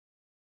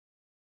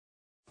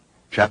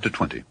Chapter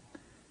 20.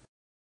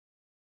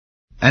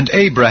 And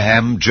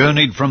Abraham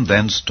journeyed from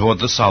thence toward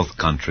the south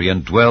country,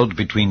 and dwelled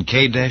between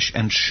Kadesh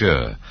and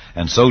Shur,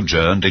 and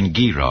sojourned in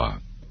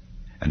Gerar.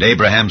 And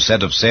Abraham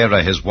said of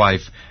Sarah his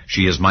wife,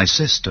 She is my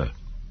sister.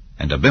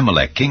 And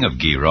Abimelech king of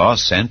Gerar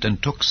sent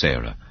and took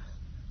Sarah.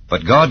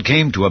 But God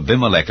came to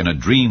Abimelech in a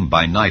dream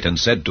by night, and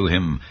said to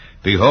him,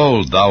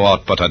 Behold, thou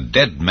art but a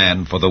dead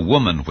man for the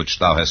woman which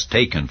thou hast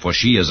taken, for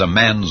she is a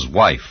man's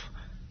wife.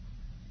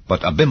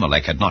 But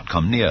Abimelech had not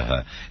come near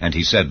her, and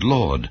he said,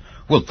 Lord,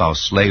 wilt thou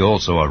slay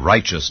also a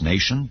righteous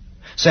nation?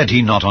 Said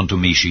he not unto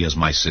me, She is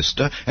my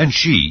sister? And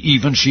she,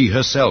 even she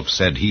herself,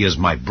 said, He is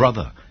my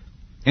brother.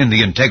 In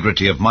the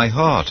integrity of my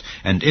heart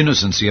and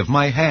innocency of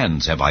my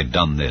hands have I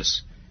done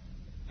this.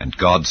 And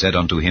God said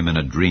unto him in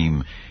a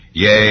dream,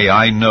 Yea,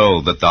 I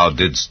know that thou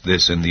didst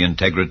this in the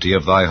integrity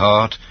of thy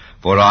heart,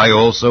 for I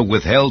also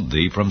withheld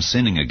thee from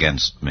sinning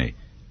against me.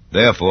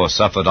 Therefore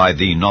suffered I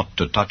thee not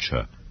to touch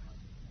her.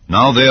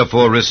 Now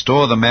therefore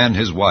restore the man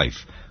his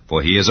wife,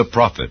 for he is a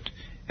prophet,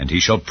 and he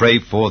shall pray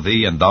for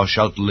thee, and thou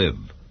shalt live.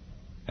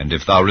 And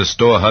if thou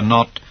restore her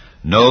not,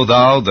 know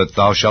thou that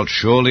thou shalt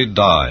surely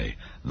die,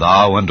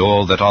 thou and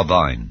all that are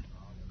thine.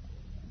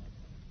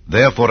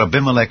 Therefore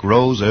Abimelech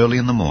rose early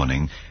in the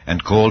morning,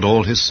 and called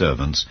all his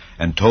servants,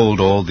 and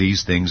told all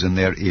these things in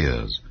their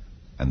ears.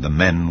 And the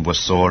men were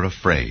sore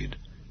afraid.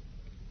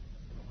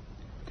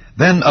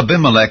 Then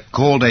Abimelech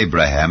called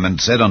Abraham, and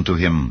said unto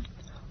him,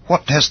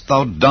 What hast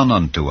thou done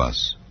unto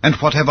us? And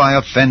what have I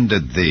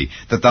offended thee,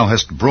 that thou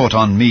hast brought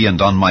on me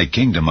and on my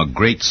kingdom a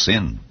great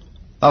sin?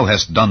 Thou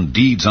hast done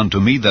deeds unto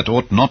me that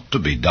ought not to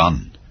be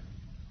done.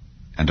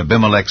 And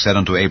Abimelech said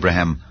unto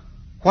Abraham,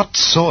 What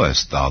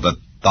sawest thou that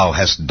thou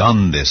hast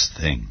done this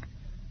thing?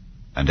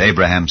 And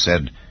Abraham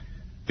said,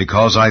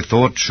 Because I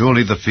thought,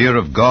 surely the fear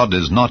of God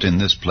is not in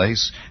this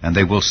place, and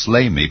they will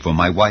slay me for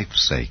my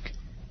wife's sake.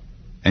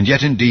 And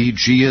yet indeed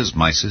she is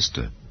my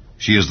sister.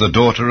 She is the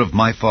daughter of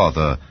my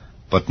father,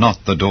 but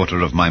not the daughter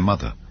of my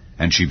mother,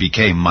 and she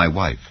became my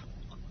wife.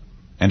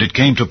 And it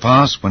came to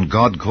pass, when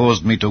God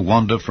caused me to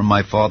wander from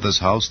my father's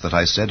house, that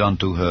I said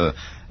unto her,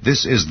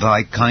 This is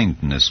thy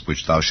kindness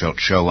which thou shalt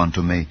show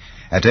unto me.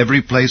 At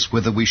every place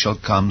whither we shall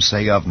come,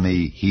 say of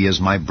me, He is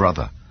my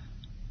brother.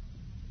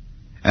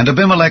 And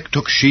Abimelech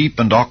took sheep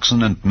and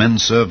oxen and men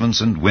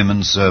servants and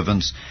women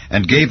servants,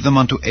 and gave them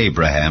unto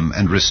Abraham,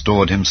 and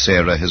restored him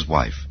Sarah his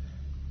wife.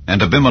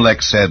 And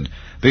Abimelech said,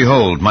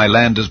 Behold, my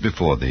land is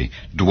before thee,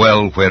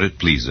 dwell where it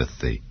pleaseth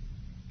thee.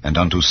 And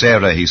unto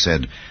Sarah he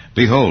said,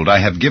 Behold, I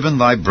have given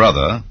thy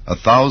brother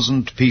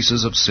 1,000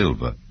 pieces of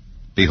silver.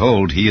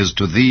 Behold, he is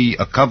to thee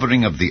a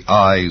covering of the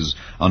eyes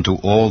unto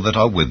all that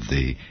are with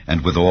thee,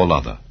 and with all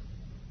other.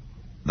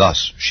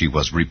 Thus she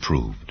was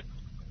reproved.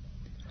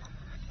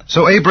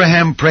 So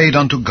Abraham prayed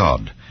unto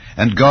God,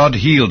 and God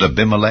healed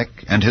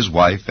Abimelech and his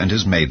wife and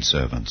his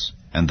maidservants,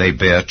 and they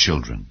bare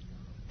children.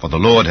 For the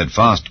Lord had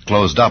fast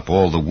closed up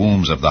all the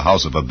wombs of the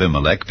house of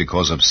Abimelech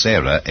because of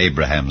Sarah,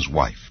 Abraham's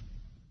wife.